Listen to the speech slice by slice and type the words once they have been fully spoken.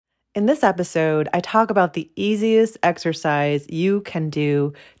In this episode, I talk about the easiest exercise you can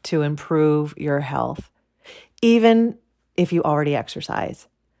do to improve your health, even if you already exercise.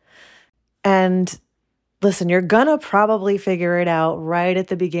 And listen, you're gonna probably figure it out right at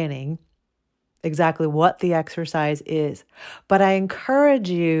the beginning, exactly what the exercise is. But I encourage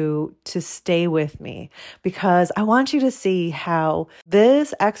you to stay with me because I want you to see how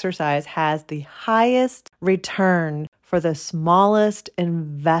this exercise has the highest return for the smallest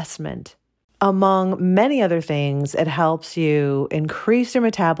investment. Among many other things, it helps you increase your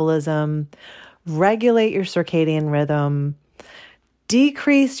metabolism, regulate your circadian rhythm,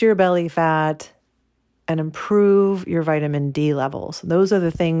 decrease your belly fat, and improve your vitamin D levels. Those are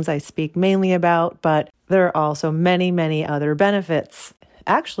the things I speak mainly about, but there are also many, many other benefits.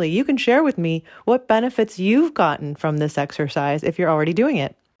 Actually, you can share with me what benefits you've gotten from this exercise if you're already doing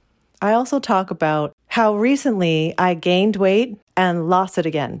it. I also talk about how recently I gained weight and lost it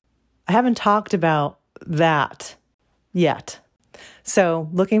again. I haven't talked about that yet. So,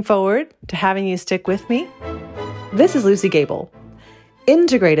 looking forward to having you stick with me. This is Lucy Gable,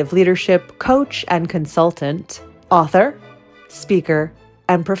 integrative leadership coach and consultant, author, speaker,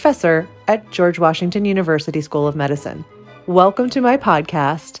 and professor at George Washington University School of Medicine. Welcome to my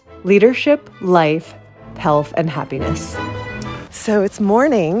podcast, Leadership, Life, Health, and Happiness. So it's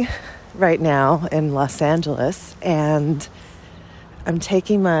morning right now in Los Angeles, and I'm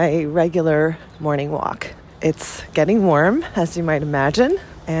taking my regular morning walk. It's getting warm, as you might imagine,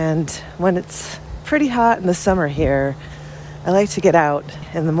 and when it's pretty hot in the summer here, I like to get out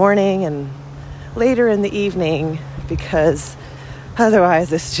in the morning and later in the evening because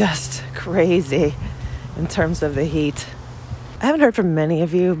otherwise it's just crazy in terms of the heat. I haven't heard from many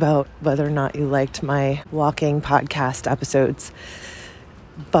of you about whether or not you liked my walking podcast episodes,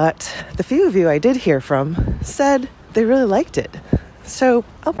 but the few of you I did hear from said they really liked it. So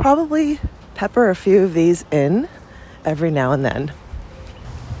I'll probably pepper a few of these in every now and then.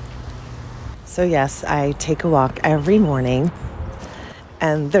 So yes, I take a walk every morning,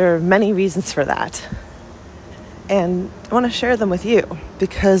 and there are many reasons for that. And I want to share them with you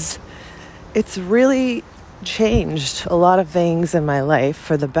because it's really changed a lot of things in my life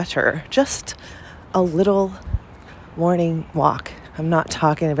for the better. Just a little morning walk. I'm not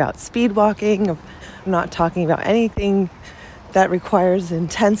talking about speed walking. I'm not talking about anything that requires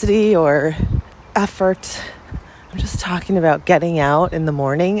intensity or effort. I'm just talking about getting out in the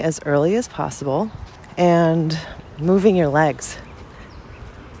morning as early as possible and moving your legs.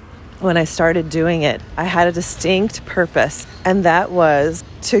 When I started doing it, I had a distinct purpose, and that was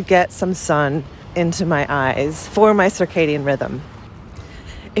to get some sun into my eyes for my circadian rhythm.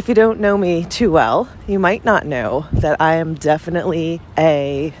 If you don't know me too well, you might not know that I am definitely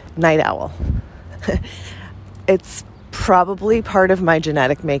a night owl. It's probably part of my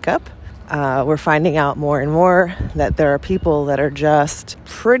genetic makeup. We're finding out more and more that there are people that are just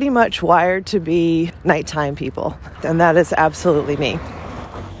pretty much wired to be nighttime people, and that is absolutely me.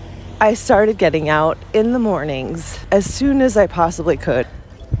 I started getting out in the mornings as soon as I possibly could.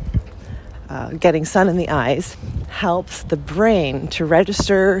 Getting sun in the eyes helps the brain to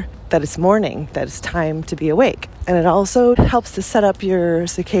register that it's morning, that it's time to be awake. And it also helps to set up your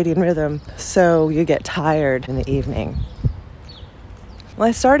circadian rhythm so you get tired in the evening. Well,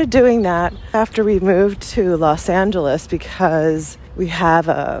 I started doing that after we moved to Los Angeles because we have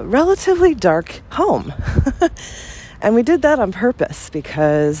a relatively dark home. And we did that on purpose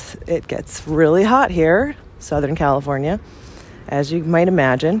because it gets really hot here, Southern California, as you might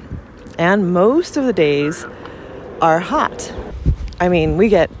imagine. And most of the days are hot. I mean, we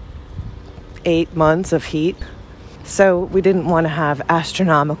get 8 months of heat. So we didn't want to have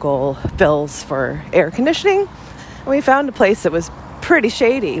astronomical bills for air conditioning. And we found a place that was pretty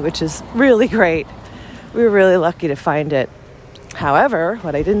shady, which is really great. We were really lucky to find it. However,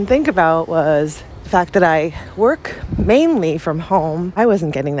 what I didn't think about was the fact that I work mainly from home. I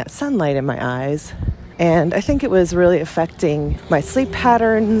wasn't getting that sunlight in my eyes. And I think it was really affecting my sleep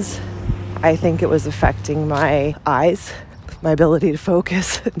patterns. I think it was affecting my eyes, my ability to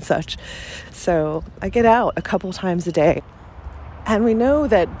focus and such. So I get out a couple times a day. And we know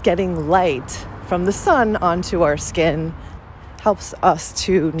that getting light from the sun onto our skin helps us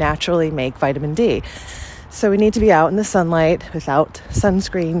to naturally make vitamin D. So we need to be out in the sunlight without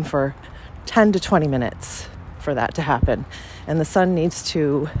sunscreen for 10 to 20 minutes for that to happen. And the sun needs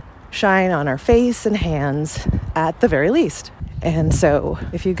to shine on our face and hands at the very least. And so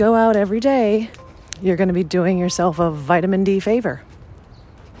if you go out every day, you're going to be doing yourself a vitamin D favor.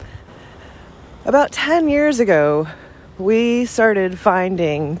 About 10 years ago, we started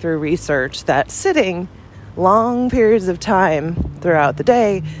finding through research that sitting long periods of time throughout the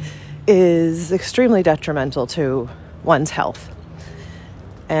day is extremely detrimental to one's health.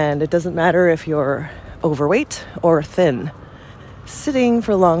 And it doesn't matter if you're overweight or thin. Sitting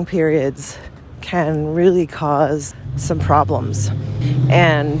for long periods can really cause some problems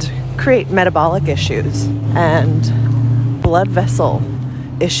and create metabolic issues and blood vessel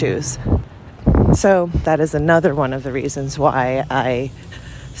issues. So that is another one of the reasons why I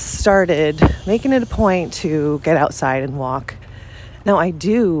started making it a point to get outside and walk. Now, I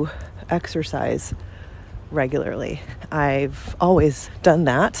do exercise regularly. I've always done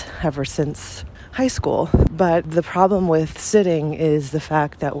that ever since high school. But the problem with sitting is the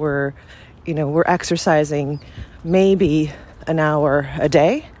fact that we're exercising maybe an hour a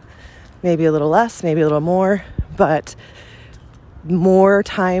day, maybe a little less, maybe a little more, but more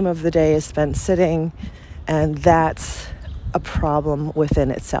time of the day is spent sitting, and that's a problem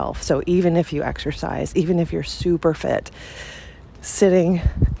within itself. So even if you exercise, even if you're super fit, sitting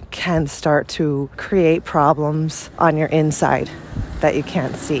can start to create problems on your inside that you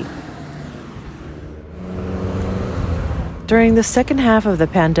can't see. During the second half of the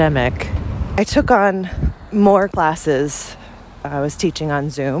pandemic, I took on more classes. I was teaching on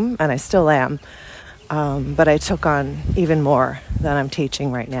Zoom, and I still am, but I took on even more than I'm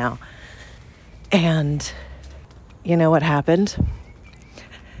teaching right now. And you know what happened?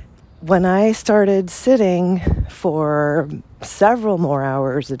 When I started sitting for several more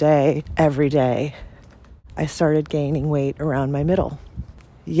hours a day, every day, I started gaining weight around my middle.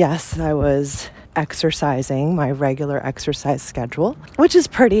 Yes, I was exercising my regular exercise schedule, which is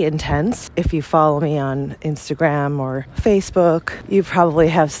pretty intense. If you follow me on Instagram or Facebook, you probably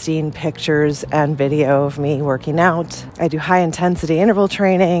have seen pictures and video of me working out. I do high intensity interval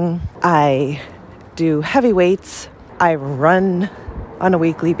training. I do heavy weights. I run on a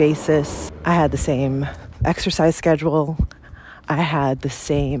weekly basis. I had the same exercise schedule. I had the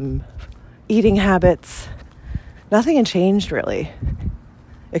same eating habits. Nothing had changed really,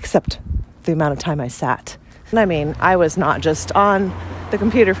 except the amount of time I sat. And I mean, I was not just on the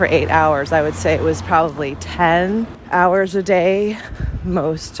computer for 8 hours. I would say it was probably 10 hours a day,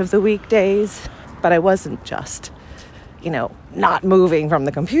 most of the weekdays. But I wasn't just, not moving from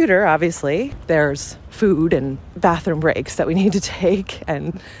the computer. Obviously, there's food and bathroom breaks that we need to take.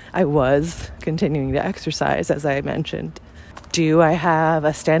 And I was continuing to exercise, as I mentioned. Do I have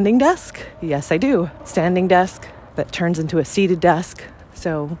a standing desk? Yes, I do. Standing desk that turns into a seated desk,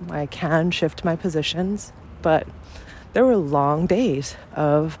 so I can shift my positions. But there were long days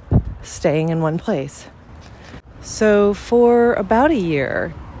of staying in one place. So for about a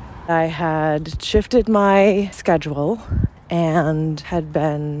year, I had shifted my schedule and had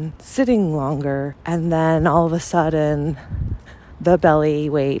been sitting longer. And then all of a sudden, the belly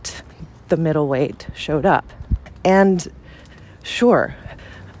weight, the middle weight showed up. And sure,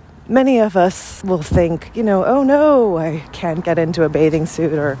 many of us will think, oh no, I can't get into a bathing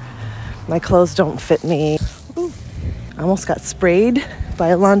suit, or my clothes don't fit me. Ooh, I almost got sprayed by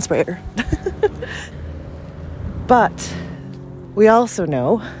a lawn sprayer. But we also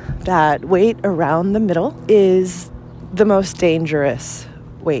know that weight around the middle is the most dangerous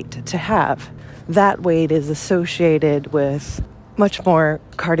weight to have. That weight is associated with much more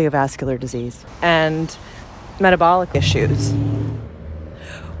cardiovascular disease and metabolic issues.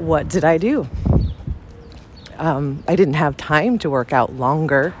 What did I do? I didn't have time to work out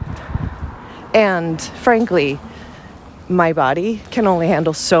longer. And frankly, my body can only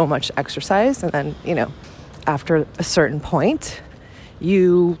handle so much exercise. And then, after a certain point,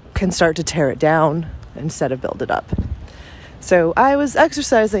 you can start to tear it down instead of build it up. So I was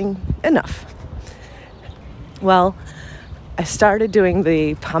exercising enough. Well, I started doing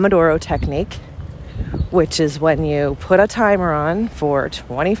the Pomodoro technique, which is when you put a timer on for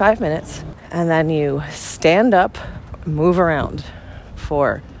 25 minutes and then you stand up, move around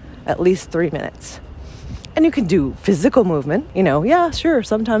for at least 3 minutes. And you can do physical movement, yeah, sure.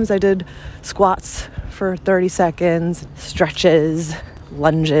 Sometimes I did squats for 30 seconds, stretches,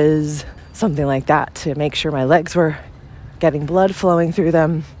 lunges, something like that to make sure my legs were getting blood flowing through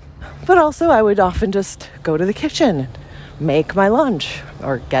them. But also I would often just go to the kitchen, make my lunch,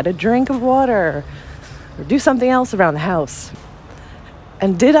 or get a drink of water, or do something else around the house.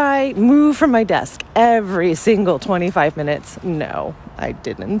 And did I move from my desk every single 25 minutes? No, I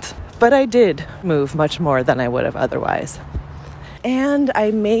didn't. But I did move much more than I would have otherwise. And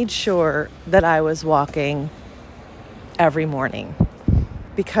I made sure that I was walking every morning.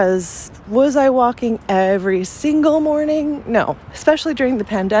 Because was I walking every single morning? No, especially during the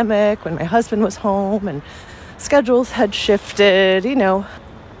pandemic when my husband was home and schedules had shifted.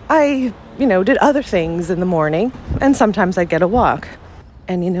 I did other things in the morning, and sometimes I'd get a walk.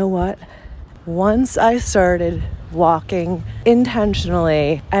 And you know what? Once I started walking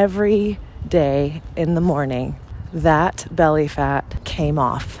intentionally every day in the morning, that belly fat came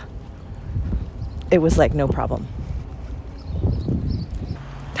off. It was like no problem.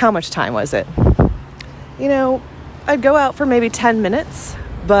 How much time was it? I'd go out for maybe 10 minutes,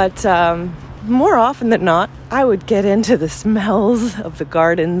 but more often than not, I would get into the smells of the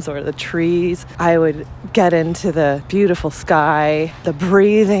gardens or the trees. I would get into the beautiful sky, the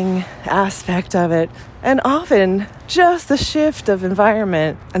breathing aspect of it. And often, just the shift of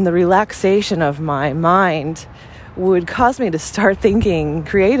environment and the relaxation of my mind would cause me to start thinking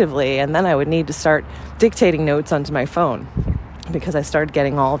creatively. And then I would need to start dictating notes onto my phone, because I started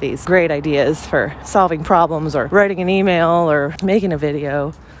getting all these great ideas for solving problems or writing an email or making a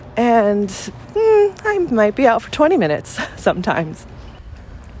video. And I might be out for 20 minutes sometimes.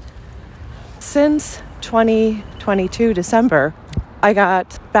 Since 2022 December, I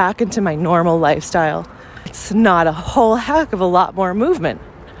got back into my normal lifestyle. It's not a whole heck of a lot more movement.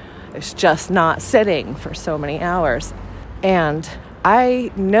 It's just not sitting for so many hours. And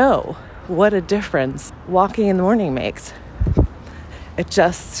I know what a difference walking in the morning makes. It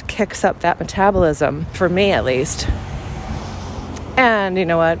just kicks up that metabolism, for me at least. And you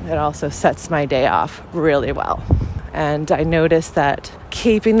know what? It also sets my day off really well. And I noticed that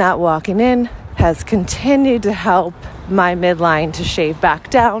keeping that walking in has continued to help my midline to shave back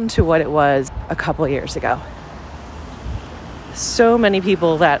down to what it was a couple years ago. So many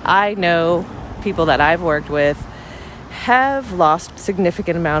people that I know, people that I've worked with, have lost a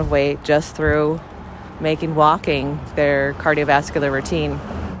significant amount of weight just through making walking their cardiovascular routine.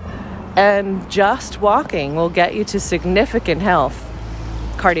 And just walking will get you to significant health,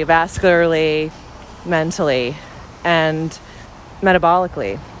 cardiovascularly, mentally, and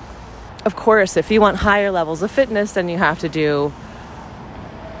metabolically. Of course, if you want higher levels of fitness, then you have to do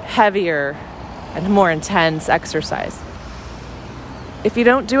heavier and more intense exercise. If you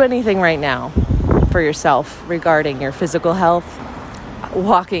don't do anything right now for yourself regarding your physical health,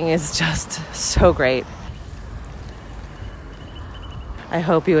 walking is just so great. I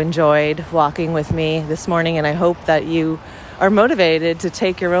hope you enjoyed walking with me this morning, and I hope that you are motivated to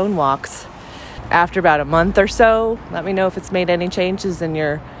take your own walks. After about a month or so, let me know if it's made any changes in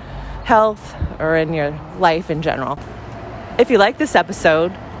your health or in your life in general. If you like this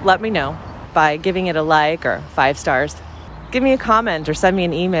episode, let me know by giving it a like or 5 stars. Give me a comment or send me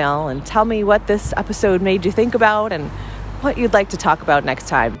an email and tell me what this episode made you think about and what you'd like to talk about next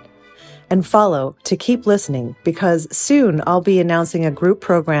time. And follow to keep listening, because soon I'll be announcing a group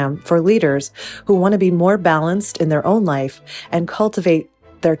program for leaders who want to be more balanced in their own life and cultivate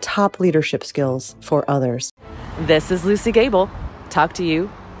their top leadership skills for others. This is Lucy Gable. Talk to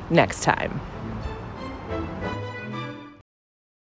you next time.